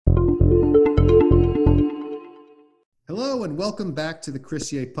Hello and welcome back to the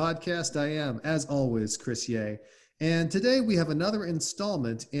Chris Ye podcast. I am, as always, Chris Ye. And today we have another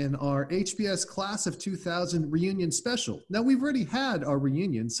installment in our HBS Class of 2000 reunion special. Now, we've already had our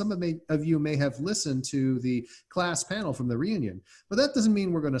reunion. Some of you may have listened to the class panel from the reunion, but that doesn't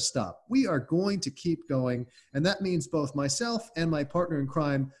mean we're going to stop. We are going to keep going, and that means both myself and my partner in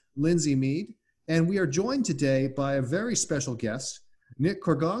crime, Lindsay Mead. And we are joined today by a very special guest, Nick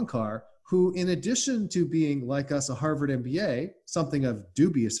Korgaonkar, who, in addition to being, like us, a Harvard MBA, something of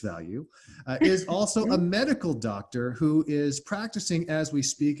dubious value, is also a medical doctor who is practicing as we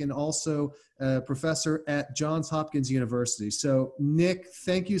speak and also a professor at Johns Hopkins University. So, Nick,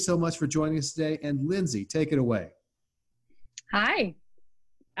 thank you so much for joining us today. And Lindsay, take it away. Hi.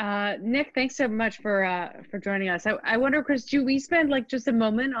 Nick, thanks so much for joining us. I wonder, Chris, do we spend like just a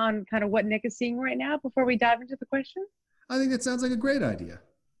moment on kind of what Nick is seeing right now before we dive into the question? I think that sounds like a great idea.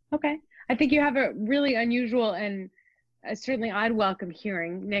 Okay. I think you have a really unusual and certainly I'd welcome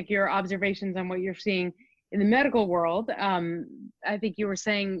hearing, Nick, your observations on what you're seeing in the medical world. I think you were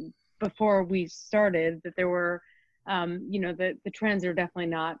saying before we started that there were, the trends are definitely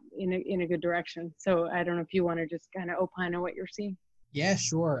not in a good direction. So I don't know if you want to just kind of opine on what you're seeing. Yeah,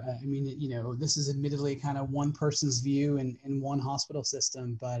 sure. I mean, this is admittedly kind of one person's view in one hospital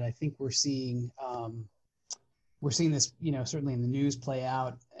system, but I think we're seeing this, certainly in the news play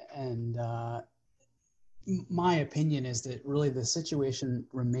out. And my opinion is that really the situation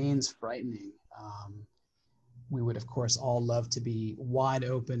remains frightening. We would, of course, all love to be wide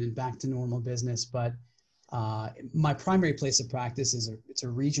open and back to normal business, but my primary place of practice it's a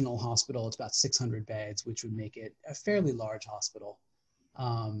regional hospital. It's about 600 beds, which would make it a fairly large hospital.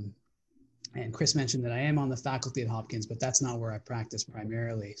 And Chris mentioned that I am on the faculty at Hopkins, but that's not where I practice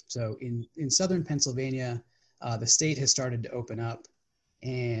primarily. So in Southern Pennsylvania, the state has started to open up,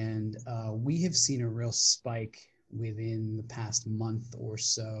 and we have seen a real spike within the past month or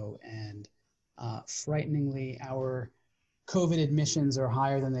so. And frighteningly, our COVID admissions are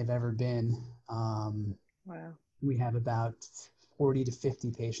higher than they've ever been. Wow. We have about 40 to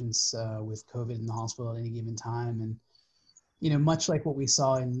 50 patients with COVID in the hospital at any given time. And, much like what we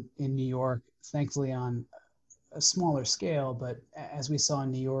saw in New York, thankfully on a smaller scale, but as we saw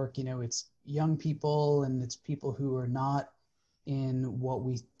in New York, it's young people and it's people who are not in what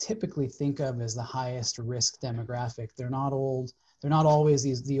we typically think of as the highest risk demographic. They're not old. They're not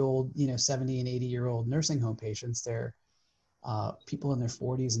always the old, 70 and 80-year-old nursing home patients. They're people in their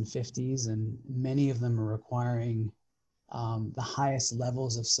 40s and 50s, and many of them are requiring the highest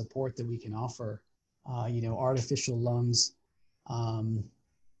levels of support that we can offer, artificial lungs. And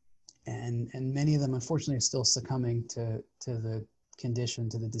many of them, unfortunately, are still succumbing to the condition,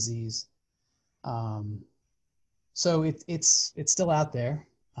 to the disease. So it's still out there.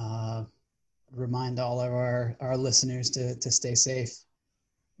 Remind all of our listeners to stay safe.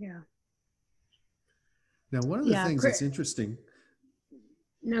 Yeah. Now, one of the things that's interesting.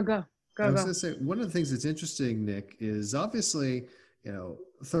 No, go. I was going to say, one of the things that's interesting, Nick, is obviously,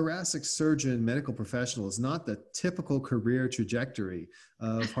 thoracic surgeon, medical professional is not the typical career trajectory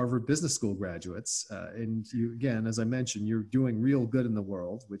of Harvard Business School graduates. And you, again, as I mentioned, you're doing real good in the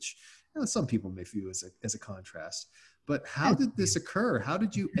world, which some people may view as a contrast. But how did this occur? How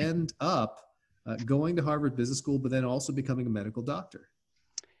did you end up going to Harvard Business School, but then also becoming a medical doctor?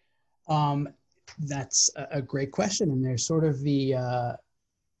 That's a great question. And there's sort of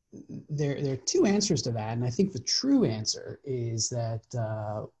there are two answers to that. And I think the true answer is that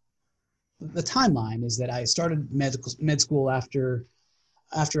the timeline is that I started med school after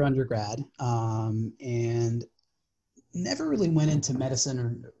undergrad, and never really went into medicine,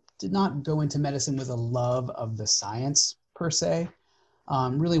 or did not go into medicine with a love of the science per se.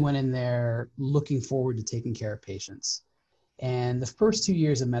 Really went in there looking forward to taking care of patients. And the first 2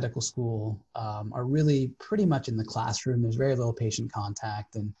 years of medical school are really pretty much in the classroom. There's very little patient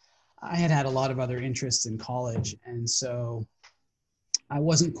contact. And I had a lot of other interests in college. And so I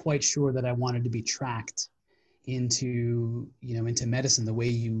wasn't quite sure that I wanted to be tracked into medicine the way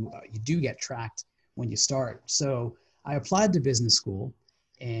you do get tracked when you start. So I applied to business school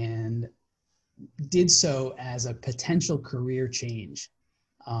and did so as a potential career change.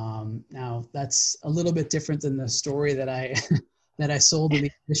 Now that's a little bit different than the story that I sold to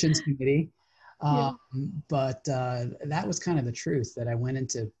the admissions committee. But that was kind of the truth, that I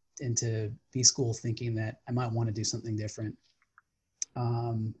went into B school thinking that I might want to do something different.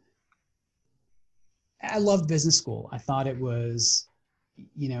 I loved business school. I thought it was,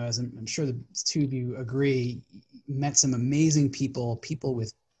 as I'm sure the two of you agree, met some amazing people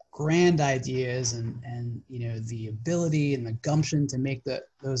with grand ideas and the ability and the gumption to make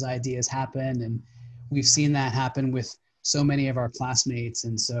those ideas happen. And we've seen that happen with so many of our classmates.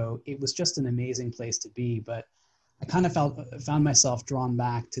 And so it was just an amazing place to be. But I kind of found myself drawn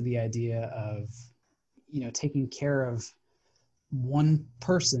back to the idea of, taking care of one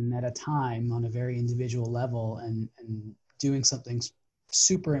person at a time on a very individual level and doing something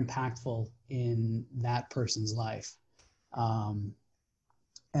super impactful in that person's life.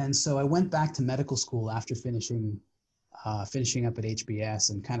 And so I went back to medical school after finishing up at HBS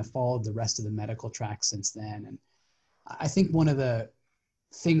and kind of followed the rest of the medical track since then. And I think one of the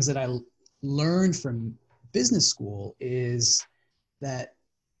things that I learned from business school is that,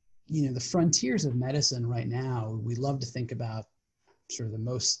 the frontiers of medicine right now, we love to think about sort of the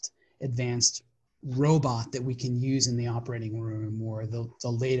most advanced robot that we can use in the operating room, or the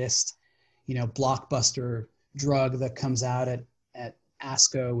latest, blockbuster drug that comes out at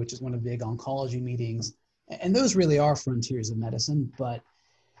ASCO, which is one of the big oncology meetings. And those really are frontiers of medicine, but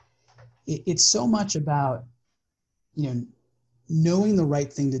it's so much about, knowing the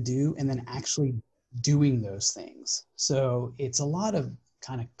right thing to do and then actually doing those things. So it's a lot of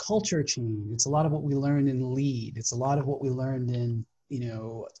kind of culture change. It's a lot of what we learned in LEAD. It's a lot of what we learned in,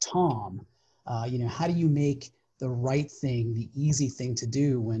 TOM. How do you make the right thing, the easy thing to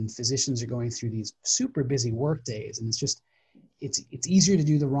do when physicians are going through these super busy work days? And it's easier to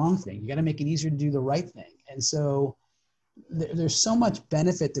do the wrong thing. You got to make it easier to do the right thing. And so there's so much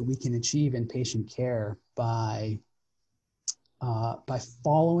benefit that we can achieve in patient care by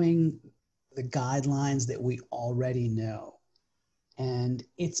following the guidelines that we already know. And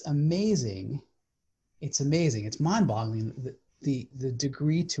it's amazing. It's mind-boggling the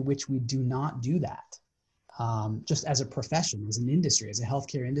degree to which we do not do that, just as a profession, as an industry, as a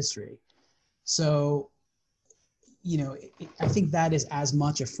healthcare industry. So, I think that is as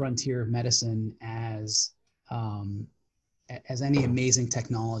much a frontier of medicine as any amazing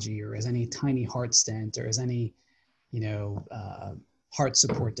technology, or as any tiny heart stent, or as any, heart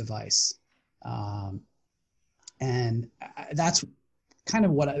support device. And that's kind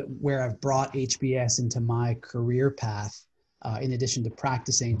of where I've brought HBS into my career path, in addition to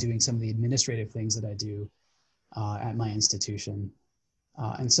practicing, doing some of the administrative things that I do at my institution.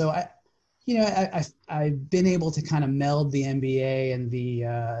 And so I've been able to kind of meld the MBA and the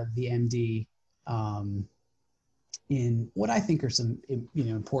MD in what I think are some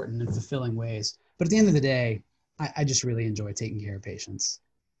important and fulfilling ways. But at the end of the day, I just really enjoy taking care of patients.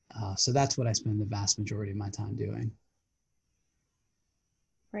 So that's what I spend the vast majority of my time doing.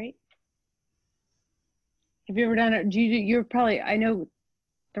 Right. Have you ever done it? You're probably, I know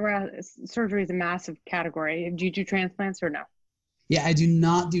surgery is a massive category. Do you do transplants or no? Yeah, I do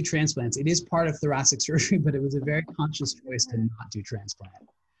not do transplants. It is part of thoracic surgery, but it was a very conscious choice to not do transplant.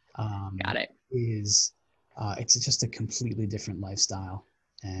 Got it. It's just a completely different lifestyle.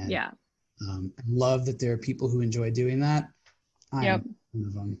 And yeah. I love that there are people who enjoy doing that. Yep. One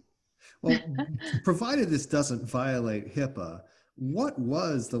of them. Well, provided this doesn't violate HIPAA, what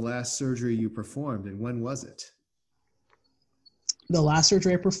was the last surgery you performed and when was it? The last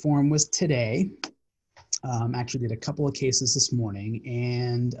surgery I performed was today. Actually did a couple of cases this morning,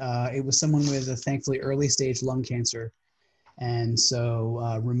 and it was someone with a thankfully early stage lung cancer. And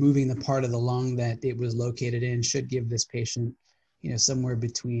so removing the part of the lung that it was located in should give this patient, somewhere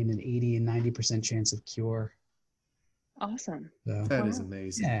between an 80 and 90% chance of cure. Awesome. So, that is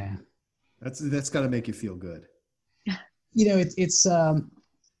amazing. Yeah. That's got to make you feel good. I think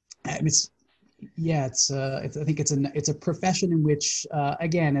it's a profession in which,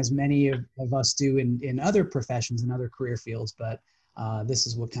 again, as many of us do in other professions and other career fields, but this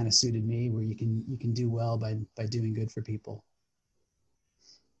is what kind of suited me, where you can do well by doing good for people.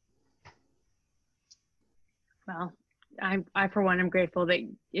 Well, I for one am grateful that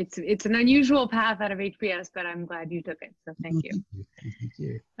it's an unusual path out of HBS, but I'm glad you took it. So thank you. Thank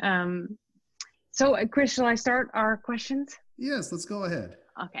you. So Chris, shall I start our questions? Yes, let's go ahead.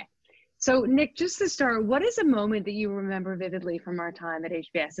 Okay. So Nick, just to start, what is a moment that you remember vividly from our time at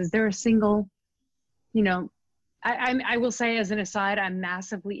HBS? Is there a single, I will say as an aside, I'm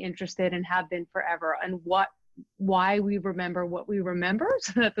massively interested and have been forever in why we remember what we remember.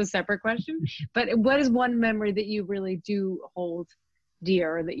 So that's a separate question. But what is one memory that you really do hold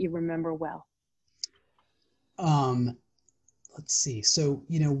dear, or that you remember well? Let's see. So,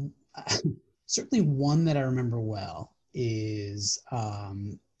 certainly one that I remember well is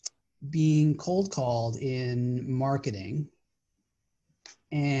being cold called in marketing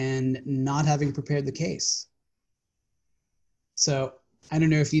and not having prepared the case. So I don't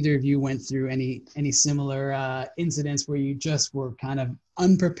know if either of you went through any similar incidents where you just were kind of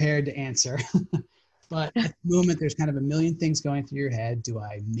unprepared to answer. But at the moment, there's kind of a million things going through your head. Do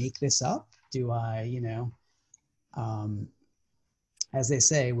I make this up? Do I, As they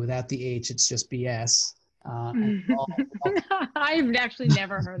say, without the H, it's just BS. I've actually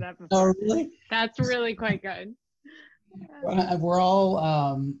never heard that before. Oh, really? That's really quite good. We're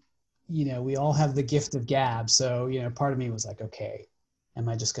all, we all have the gift of gab. So, part of me was like, okay, am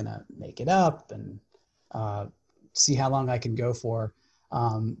I just going to make it up and see how long I can go for?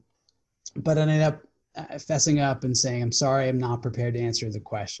 But I ended up fessing up and saying, I'm sorry, I'm not prepared to answer the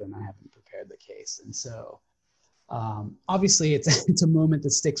question. I haven't prepared the case. And so obviously it's a moment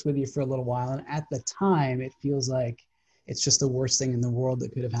that sticks with you for a little while. And at the time, it feels like it's just the worst thing in the world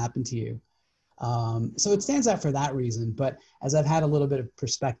that could have happened to you. So it stands out for that reason. But as I've had a little bit of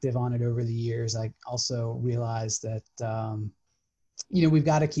perspective on it over the years, I also realized that, we've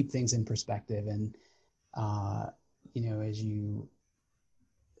got to keep things in perspective. And,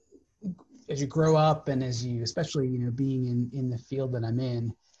 as you grow up and as you, especially, being in the field that I'm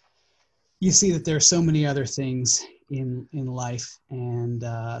in, you see that there are so many other things in life, and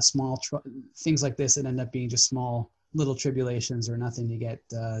things like this that end up being just small little tribulations or nothing to get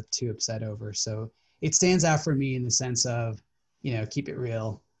too upset over. So it stands out for me in the sense of, keep it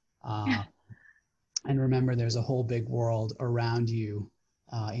real, and remember there's a whole big world around you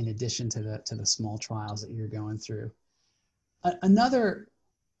in addition to the small trials that you're going through. Another,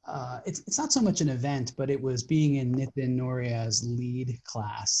 it's not so much an event, but it was being in Nitin Nouria's lead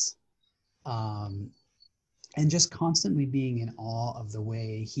class. And just constantly being in awe of the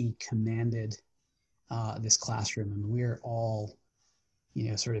way he commanded this classroom. I mean, we're all,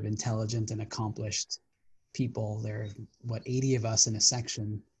 sort of intelligent and accomplished people. There are, 80 of us in a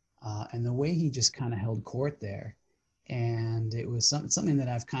section. And the way he just kind of held court there. And it was something that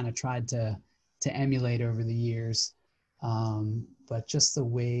I've kind of tried to emulate over the years. But just the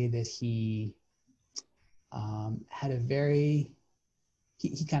way that he had a very...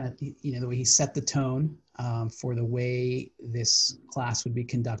 He kind of, the way he set the tone for the way this class would be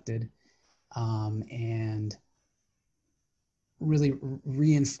conducted, and really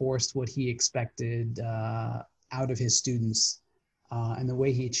reinforced what he expected out of his students, and the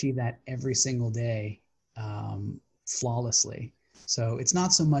way he achieved that every single day flawlessly. So it's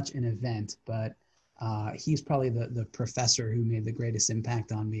not so much an event, but he's probably the professor who made the greatest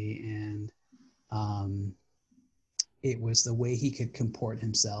impact on me, and it was the way he could comport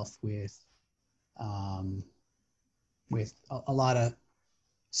himself with a lot of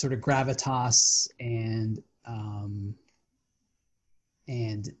sort of gravitas and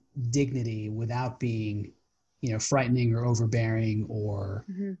dignity without being, frightening or overbearing or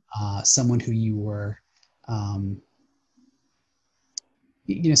someone who you were,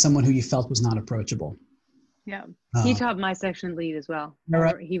 someone who you felt was not approachable. Yeah, he taught my section lead as well.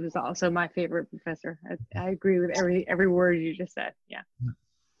 Right. He was also my favorite professor. I agree with every word you just said. Yeah.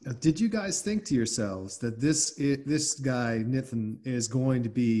 Did you guys think to yourselves that this guy Nitin is going to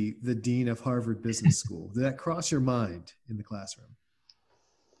be the dean of Harvard Business School? Did that cross your mind in the classroom?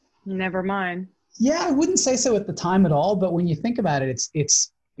 Never mind. Yeah, I wouldn't say so at the time at all. But when you think about it,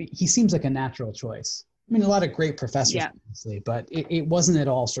 he seems like a natural choice. I mean, a lot of great professors, obviously, but it wasn't at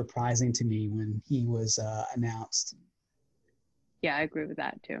all surprising to me when he was announced. Yeah, I agree with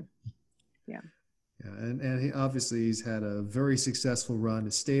that too. Yeah. Yeah, and he, obviously he's had a very successful run.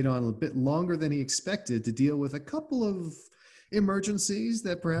 Has stayed on a bit longer than he expected to deal with a couple of emergencies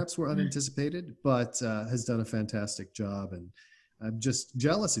that perhaps were unanticipated, but has done a fantastic job. And I'm just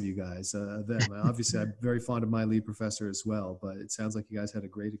jealous of you guys. Obviously, I'm very fond of my lead professor as well, but it sounds like you guys had a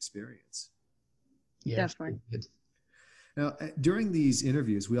great experience. Yeah, definitely. Now, during these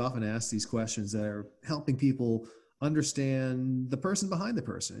interviews, we often ask these questions that are helping people understand the person behind the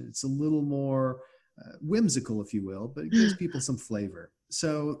person. It's a little more whimsical, if you will, but it gives people some flavor.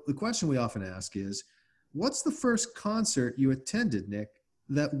 So the question we often ask is, what's the first concert you attended, Nick,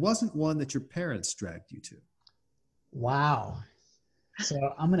 that wasn't one that your parents dragged you to? Wow.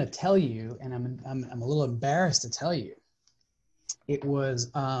 So I'm going to tell you, and I'm a little embarrassed to tell you. It was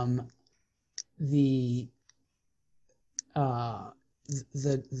the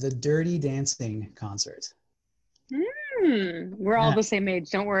Dirty Dancing concert. We're all the same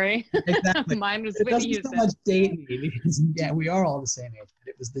age, don't worry. Exactly. Mine was it Whitney doesn't Houston. so much date me because, we are all the same age, but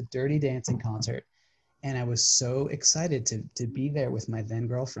it was the Dirty Dancing concert, and I was so excited to be there with my then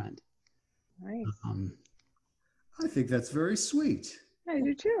girlfriend. Nice. I think that's very sweet. I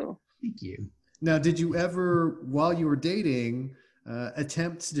do too. Thank you. Now, did you ever, while you were dating,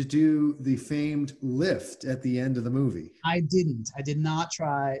 attempt to do the famed lift at the end of the movie? I didn't. I did not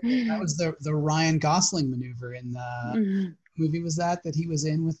try. That was the Ryan Gosling maneuver in the movie. Was that he was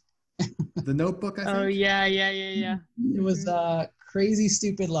in with The Notebook? I think. Oh yeah. It was Crazy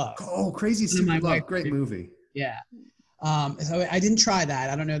Stupid Love. Oh, Crazy Stupid Love! Great movie. Yeah. So I didn't try that.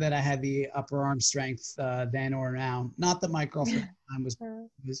 I don't know that I had the upper arm strength then or now. Not that my girlfriend at the time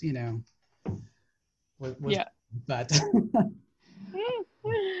was you know, was Yeah. but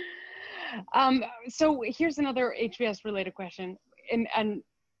So here's another HBS related question. And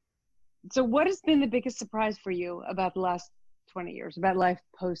so what has been the biggest surprise for you about the last 20 years, about life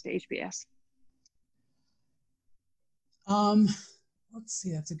post HBS? Let's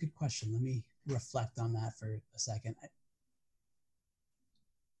see. That's a good question. Let me reflect on that for a second.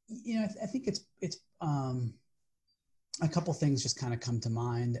 I think it's a couple things just kind of come to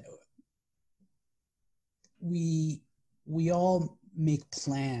mind. We all make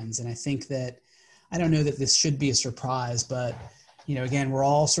plans, and I think that, I don't know that this should be a surprise, but again, we're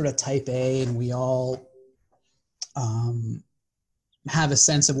all sort of type A, and we all have a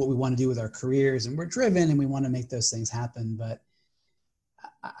sense of what we want to do with our careers, and we're driven and we want to make those things happen. But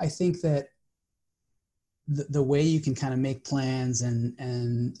I think that the way you can kind of make plans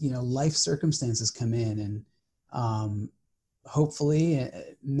and life circumstances come in, and hopefully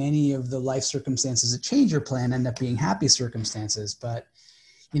many of the life circumstances that change your plan end up being happy circumstances. But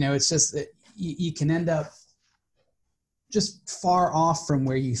it's just that you can end up just far off from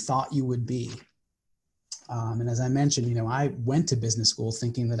where you thought you would be. And as I mentioned, I went to business school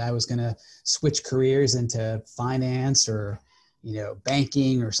thinking that I was going to switch careers into finance or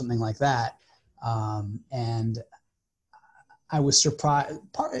banking or something like that. And I was surprised,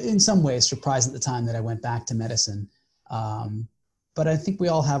 in some ways surprised at the time that I went back to medicine. But I think we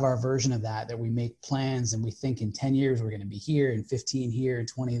all have our version of that we make plans and we think in 10 years, we're going to be here, in 15 here, and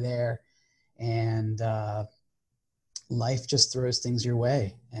 20 there. And life just throws things your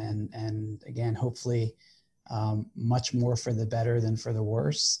way. And again, hopefully much more for the better than for the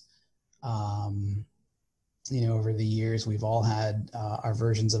worse. Over the years, we've all had our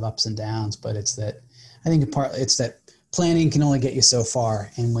versions of ups and downs, but it's that planning can only get you so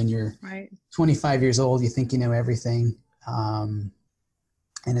far. And when you're 25 years old, you think you know everything. And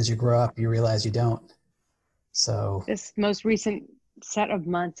as you grow up, you realize you don't. So this most recent set of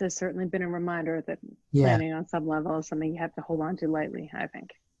months has certainly been a reminder that planning on some level is something you have to hold on to lightly, I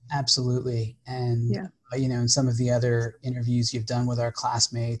think. Absolutely. And, in some of the other interviews you've done with our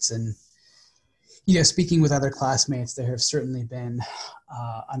classmates and, speaking with other classmates, there have certainly been,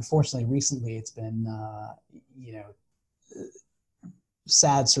 unfortunately, recently, it's been,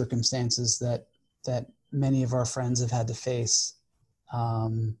 sad circumstances that many of our friends have had to face,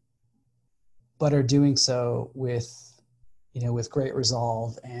 but are doing so with great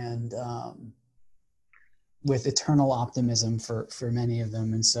resolve and with eternal optimism for many of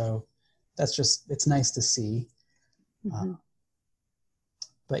them. And so it's nice to see. Mm-hmm.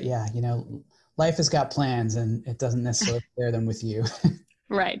 But yeah, life has got plans and it doesn't necessarily share them with you.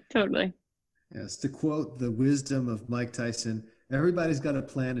 Right. Totally. Yes. To quote the wisdom of Mike Tyson, everybody's got a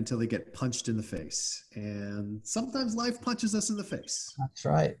plan until they get punched in the face. And sometimes life punches us in the face. That's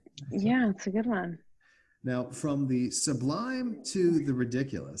right. Yeah, it's a good one. Now, from the sublime to the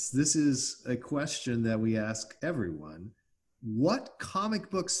ridiculous, this is a question that we ask everyone. What comic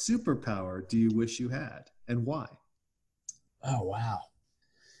book superpower do you wish you had and why? Oh, wow.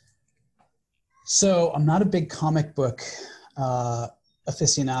 So I'm not a big comic book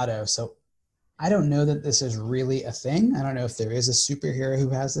aficionado, so I don't know that this is really a thing. I don't know if there is a superhero who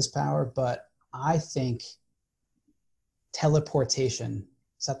has this power, but I think teleportation,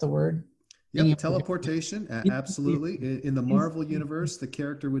 is that the word? Yep, teleportation, absolutely. In the Marvel universe, the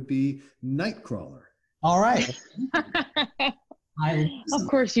character would be Nightcrawler. All right. Of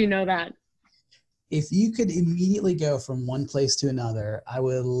course you know that. If you could immediately go from one place to another, I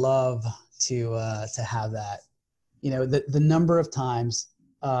would love to have that. The number of times,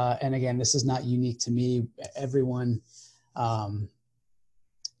 and again, this is not unique to me, everyone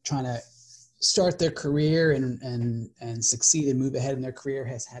trying to start their career and succeed and move ahead in their career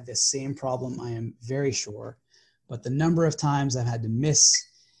has had this same problem, I am very sure. But the number of times I've had to miss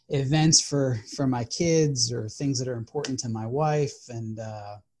events for my kids or things that are important to my wife and,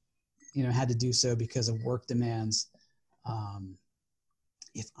 had to do so because of work demands.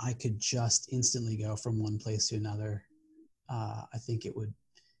 If I could just instantly go from one place to another, I think it would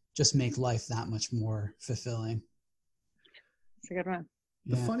just make life that much more fulfilling. That's a good one.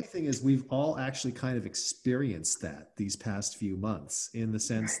 The funny thing is we've all actually kind of experienced that these past few months in the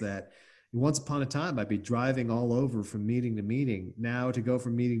sense that once upon a time I'd be driving all over from meeting to meeting. Now to go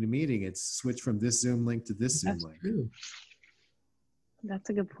from meeting to meeting, it's switched from this Zoom link to this Zoom link. True.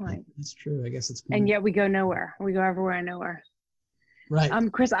 That's a good point. That's true. I guess it's. And yet we go nowhere. We go everywhere and nowhere. Right.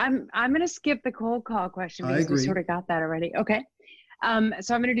 Chris, I'm going to skip the cold call question because we sort of got that already. Okay.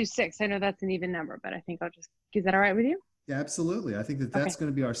 So I'm going to do 6. I know that's an even number, but I think I'll just Is that all right with you? Yeah, absolutely. I think that that's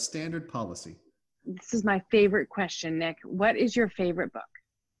going to be our standard policy. This is my favorite question, Nick. What is your favorite book?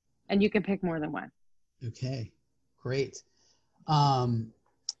 And you can pick more than one. Okay, great.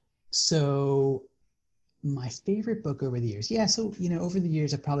 So my favorite book over the years. Yeah, so over the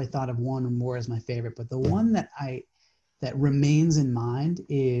years I've probably thought of one or more as my favorite, but the one that remains in mind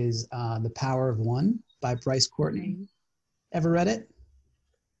is The Power of One by Bryce Courtney. Ever read it?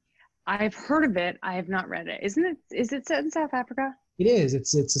 I've heard of it. I have not read it. Is it set in South Africa? It is.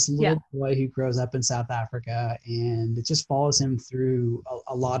 It's this little boy who grows up in South Africa, and it just follows him through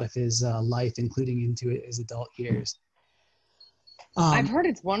a lot of his life, including into his adult years. I've heard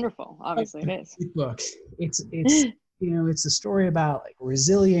it's wonderful. Obviously, it is. Book. It's it's a story about like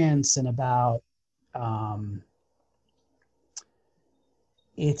resilience and about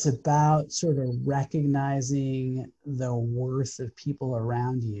it's about sort of recognizing the worth of people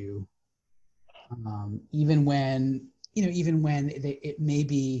around you, even when it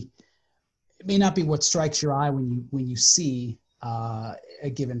may not be what strikes your eye when you see a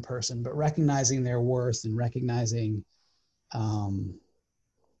given person, but recognizing their worth and recognizing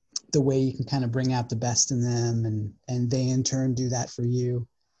the way you can kind of bring out the best in them, and they in turn do that for you.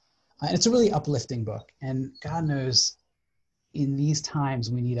 And it's a really uplifting book, and God knows in these times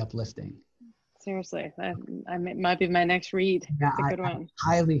we need uplifting. Seriously, that might be my next read. Yeah, it's a good one.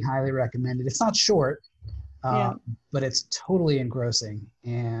 I highly recommend it. It's not short, but it's totally engrossing,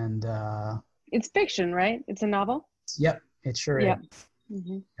 and it's fiction, right? It's a novel. Yep, it sure is.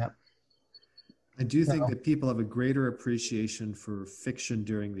 Mm-hmm. Yep. I do think that people have a greater appreciation for fiction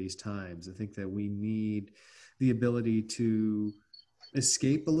during these times. I think that we need the ability to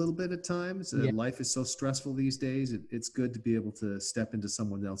escape a little bit at times. Life is so stressful these days. It's good to be able to step into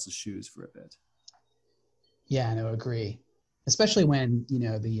someone else's shoes for a bit. Yeah, I agree. Especially when,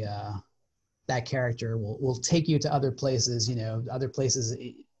 that character will take you to other places,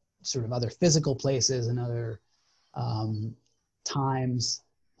 sort of other physical places and other times.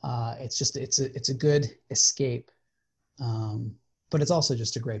 It's a good escape. But it's also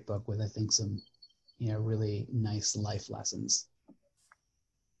just a great book with, I think, some, really nice life lessons.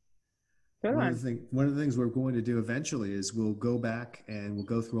 One of the things we're going to do eventually is we'll go back and we'll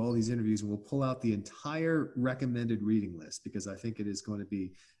go through all these interviews and we'll pull out the entire recommended reading list, because I think it is going to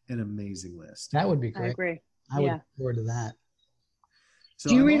be an amazing list. That would be great. I agree. I would look forward to that.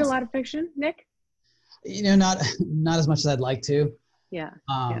 So do you read a lot of fiction, Nick? Not as much as I'd like to. Yeah.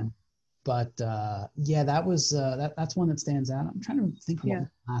 But that was that's one that stands out. I'm trying to think what the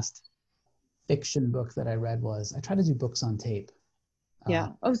last fiction book that I read was. I try to do books on tape.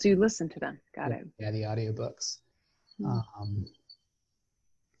 So you listen to them. Got it. Yeah, the audiobooks. I'm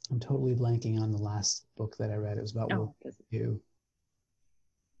totally blanking on the last book that I read. It was about World War II.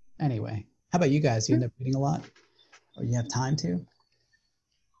 Anyway, how about you guys? You end up reading a lot? Or you have time to?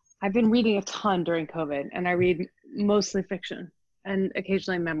 I've been reading a ton during COVID, and I read mostly fiction and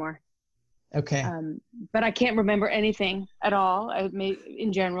occasionally memoir. Okay. But I can't remember anything at all.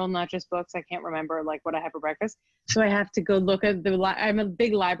 In general, not just books. I can't remember like what I have for breakfast. So I have to go look at I'm a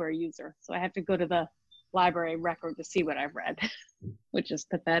big library user. So I have to go to the library record to see what I've read, which is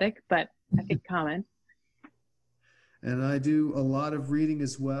pathetic, but I think common. And I do a lot of reading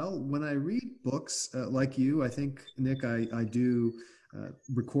as well. When I read books like you, I think, Nick, I do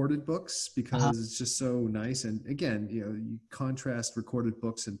recorded books because it's just so nice. And again, you contrast recorded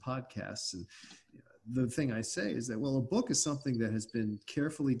books and podcasts. And the thing I say is that, well, a book is something that has been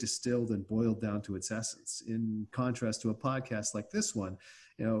carefully distilled and boiled down to its essence, in contrast to a podcast like this one.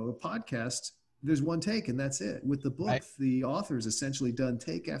 A podcast, there's one take and that's it. With the book, the author's essentially done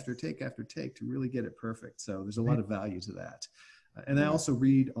take after take after take to really get it perfect. So there's a lot of value to that. And I also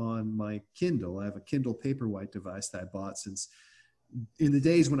read on my Kindle. I have a Kindle Paperwhite device that I bought since in the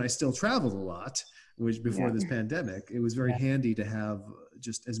days when I still traveled a lot, which before this pandemic, it was very handy to have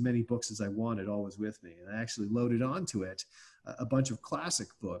just as many books as I wanted always with me. And I actually loaded onto it a bunch of classic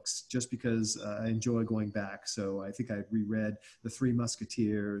books just because I enjoy going back. So I think I reread The Three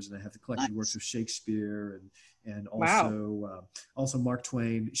Musketeers, and I have the collected works of Shakespeare and also also Mark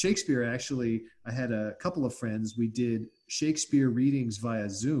Twain. Shakespeare, actually, I had a couple of friends. We did Shakespeare readings via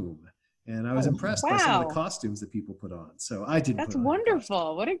Zoom. And I was impressed by some of the costumes that people put on. So I didn't. That's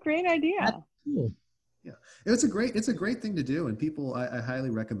wonderful. What a great idea. That's cool. Yeah, it's a great thing to do, and people, I highly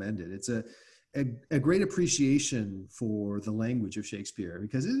recommend it. It's a great appreciation for the language of Shakespeare,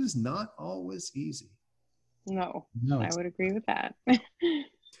 because it is not always easy. No, I would agree with that.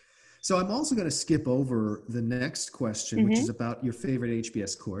 So I'm also going to skip over the next question, which is about your favorite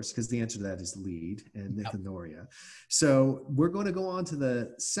HBS course, because the answer to that is lead and Nithanoria. So we're going to go on to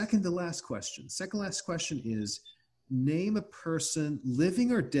the second to last question. Second last question is, name a person,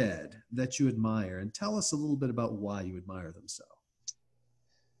 living or dead, that you admire, and tell us a little bit about why you admire them so.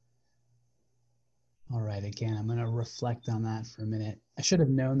 All right, again, I'm going to reflect on that for a minute. I should have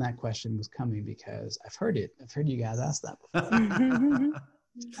known that question was coming because I've heard it. I've heard you guys ask that before.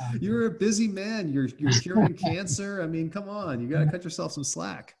 You're a busy man. You're curing cancer. I mean, come on, you got to cut yourself some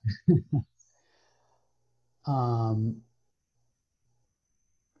slack.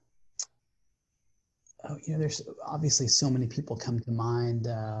 There's obviously so many people come to mind,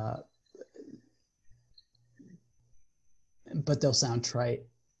 but they'll sound trite.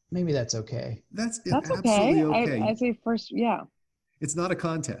 Maybe that's okay. That's okay. absolutely okay. I say first, yeah. It's not a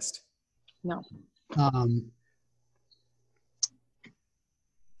contest. No.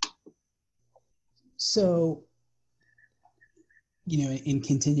 So, in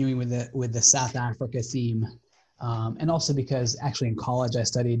continuing with the South Africa theme, and also because actually in college I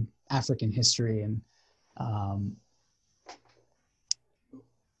studied African history and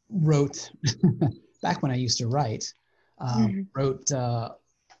wrote back when I used to write, wrote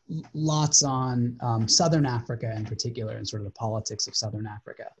lots on Southern Africa in particular and sort of the politics of Southern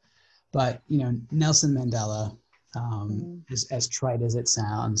Africa. But Nelson Mandela, as trite as it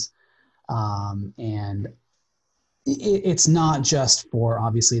sounds, and it's not just for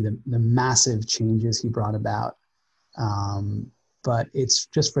obviously the massive changes he brought about, but it's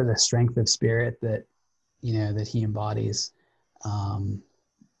just for the strength of spirit that that he embodies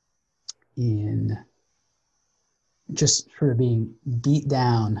in just sort of being beat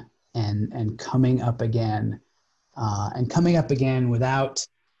down and coming up again, without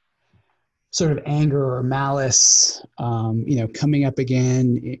sort of anger or malice, coming up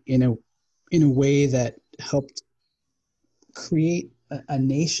again in a way that helped create a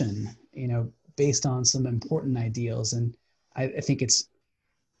nation, based on some important ideals. And I think it's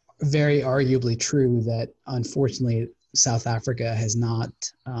very arguably true that unfortunately South Africa has not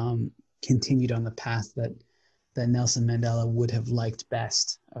continued on the path that Nelson Mandela would have liked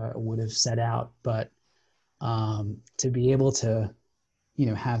best, would have set out. But to be able to,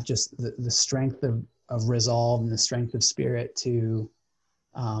 have just the strength of resolve and the strength of spirit to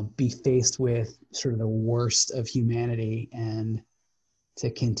be faced with sort of the worst of humanity and to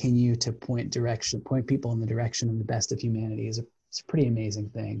continue to point people in the direction of the best of humanity it's a pretty amazing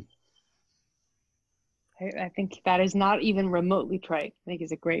thing. I think that is not even remotely trite. I think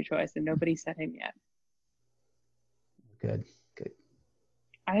it's a great choice, and nobody said him yet. Good.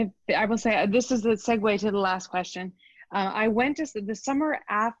 I will say this is the segue to the last question. I went to the summer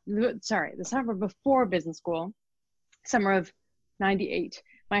before business school, summer of '98.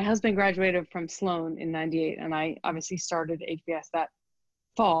 My husband graduated from Sloan in '98, and I obviously started HBS that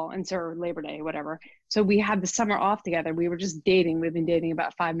fall, and so Labor Day, whatever. So we had the summer off together. We were just dating. We've been dating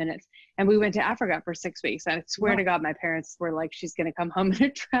about 5 minutes, and we went to Africa for 6 weeks. I swear to God, my parents were like, "She's going to come home in a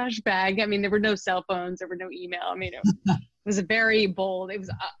trash bag." I mean, there were no cell phones, there were no email. I mean, it was a very bold. It was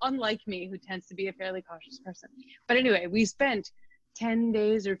unlike me, who tends to be a fairly cautious person. But anyway, we spent 10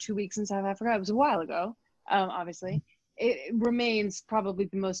 days or 2 weeks in South Africa. It was a while ago, obviously. It remains probably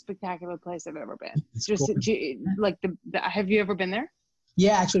the most spectacular place I've ever been. It's just like have you ever been there?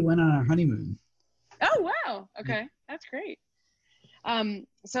 Yeah, I actually went on our honeymoon. Oh, wow. Okay. That's great.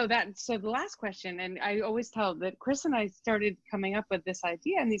 So the last question, and I always tell that Chris and I started coming up with this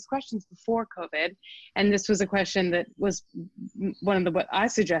idea and these questions before COVID. And this was a question that was one of what I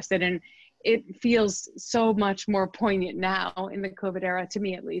suggested. And it feels so much more poignant now in the COVID era, to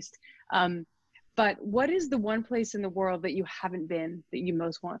me at least. But what is the one place in the world that you haven't been that you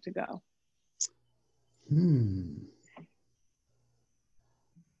most want to go?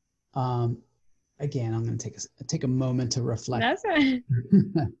 Again, I'm going to take a moment to reflect. That's right.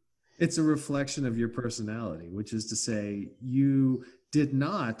 It's a reflection of your personality, which is to say, you did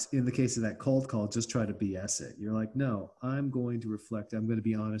not, in the case of that cold call, just try to BS it. You're like, no, I'm going to reflect. I'm going to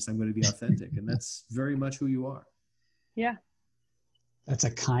be honest. I'm going to be authentic. And that's very much who you are. Yeah. That's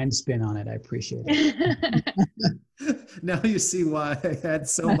a kind spin on it. I appreciate it. Now you see why I had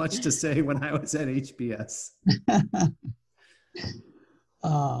so much to say when I was at HBS.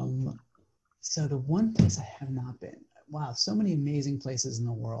 So the one place I have not been, wow, so many amazing places in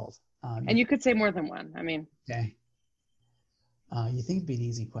the world. And you could say more than one. I mean, okay. You think it'd be an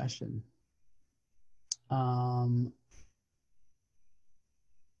easy question.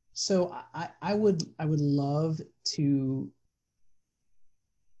 So I would love to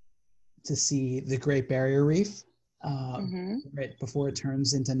see the Great Barrier Reef. right before it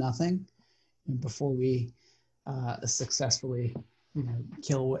turns into nothing, and before we successfully,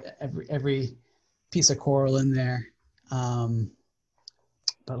 kill every piece of coral in there.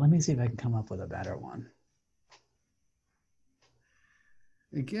 But let me see if I can come up with a better one.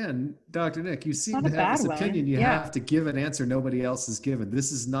 Again, Dr. Nick, you seem Not to a have bad this one. opinion. You Yeah. have to give an answer nobody else has given.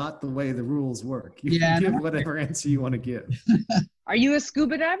 This is not the way the rules work. You Yeah, can give no. whatever answer you want to give. Are you a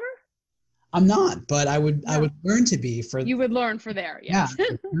scuba diver? I'm not, but I would learn to be for. You would learn for there. Yes. Yeah,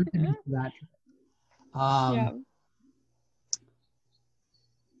 learn to be for that. Yeah.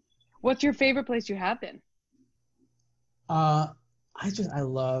 What's your favorite place you have been? I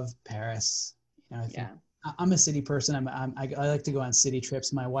love Paris. I think I'm a city person. I like to go on city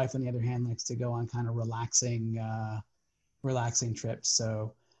trips. My wife, on the other hand, likes to go on kind of relaxing trips.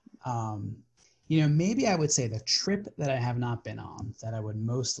 So, maybe I would say the trip that I have not been on that I would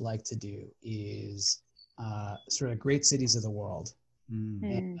most like to do is sort of great cities of the world.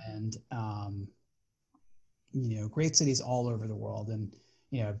 And great cities all over the world. And,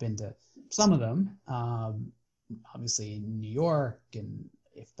 I've been to some of them, obviously in New York, and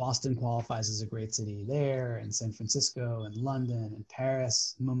if Boston qualifies as a great city there, and San Francisco and London and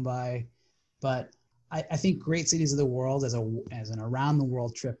Paris, Mumbai. But I think great cities of the world as an around the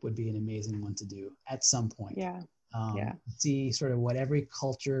world trip would be an amazing one to do at some point. See sort of what every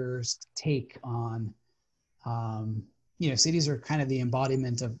culture's take on, cities are kind of the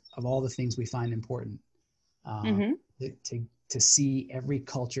embodiment of all the things we find important. To see every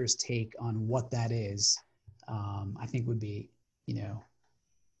culture's take on what that is, I think would be,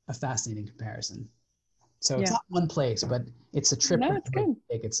 a fascinating comparison. So it's not one place, but it's a trip it's good. To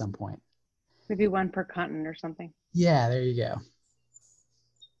take at some point. Maybe one per continent or something. Yeah, there you go.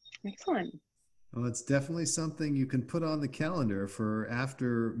 Excellent. Well, it's definitely something you can put on the calendar for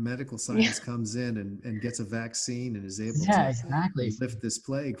after medical science comes in and gets a vaccine and is able to exactly lift this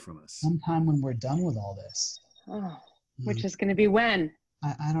plague from us. Sometime when we're done with all this. Which is going to be when?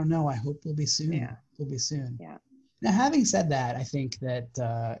 I don't know. I hope we'll be soon. Yeah. We'll be soon. Yeah. Now, having said that, I think that,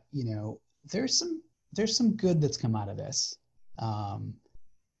 there's some good that's come out of this.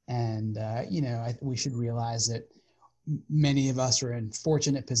 We should realize that many of us are in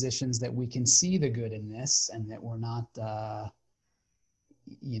fortunate positions that we can see the good in this, and that we're not,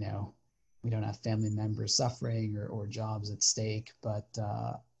 we don't have family members suffering or jobs at stake. But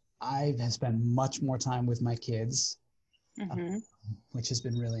I have spent much more time with my kids, which has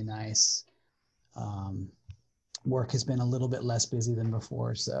been really nice. Work has been a little bit less busy than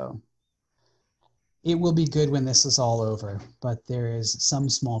before, so it will be good when this is all over, but there is some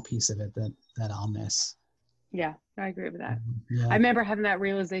small piece of it that I'll miss. Yeah, I agree with that. Yeah. I remember having that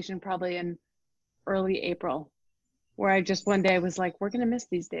realization probably in early April, where I just one day was like, we're going to miss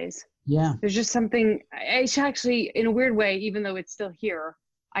these days. Yeah. There's just something, it's actually, in a weird way, even though it's still here,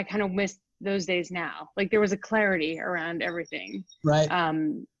 I kind of miss those days now. Like there was a clarity around everything. Right.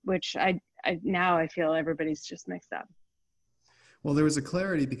 Which now I feel everybody's just mixed up. Well, there was a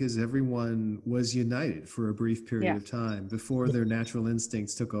clarity because everyone was united for a brief period of time before their natural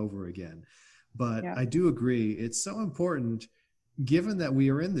instincts took over again. But I do agree, it's so important, given that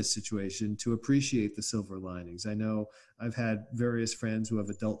we are in this situation, to appreciate the silver linings. I know I've had various friends who have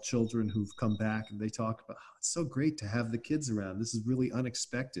adult children who've come back and they talk about, oh, it's so great to have the kids around. This is really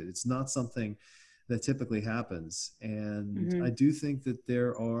unexpected. It's not something that typically happens. And I do think that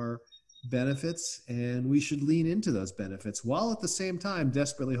there are benefits, and we should lean into those benefits while at the same time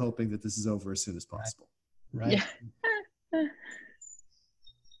desperately hoping that this is over as soon as possible. Right. Yeah.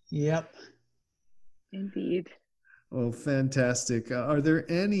 Yep. Indeed. Oh, fantastic. Are there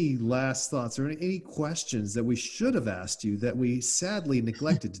any last thoughts or any questions that we should have asked you that we sadly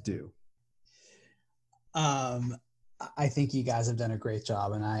neglected to do? I think you guys have done a great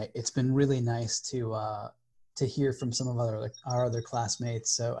job, and it's been really nice to hear from some of our other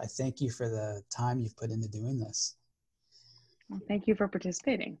classmates. So I thank you for the time you've put into doing this. Well, thank you for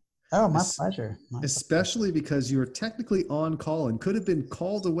participating. Oh, my pleasure. Especially because you're technically on call and could have been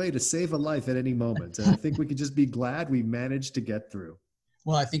called away to save a life at any moment. And I think we could just be glad we managed to get through.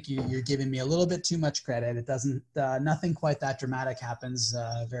 Well, I think you're giving me a little bit too much credit. It doesn't, nothing quite that dramatic happens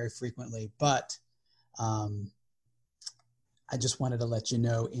very frequently, but I just wanted to let you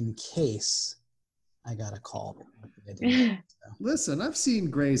know in case I got a call. Listen, I've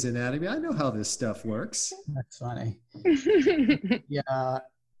seen Grey's Anatomy. I know how this stuff works. That's funny. Yeah.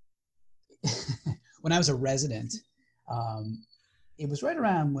 When I was a resident, it was right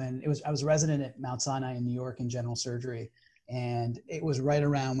around when I was a resident at Mount Sinai in New York in general surgery. And it was right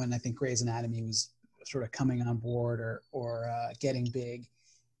around when I think Grey's Anatomy was sort of coming on board or getting big.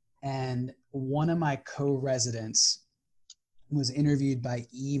 And one of my co-residents was interviewed by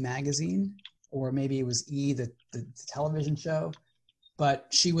E! Magazine, or maybe it was E! the television show. But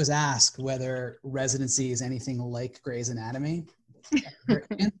she was asked whether residency is anything like Grey's Anatomy. Her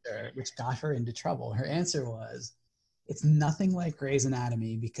answer, which got her into trouble, her answer was, it's nothing like Grey's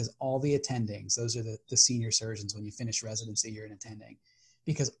Anatomy because all the attendings, those are the senior surgeons, when you finish residency, you're an attending,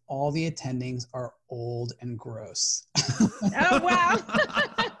 because all the attendings are old and gross. Oh, wow.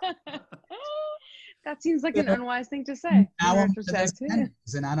 That seems like an unwise thing to say. Now I'm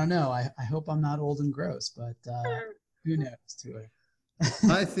and I don't know. I hope I'm not old and gross, but who knows to her.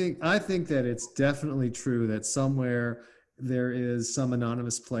 I think that it's definitely true that somewhere there is some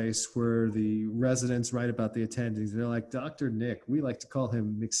anonymous place where the residents write about the attendings. They're like, Dr. Nick, we like to call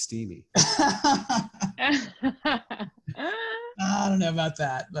him McSteamy. I don't know about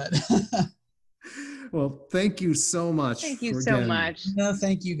that, but well, thank you so much. Thank you so much. No,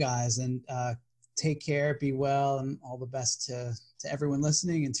 thank you guys, and take care, be well, and all the best to everyone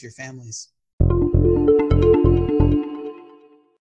listening and to your families.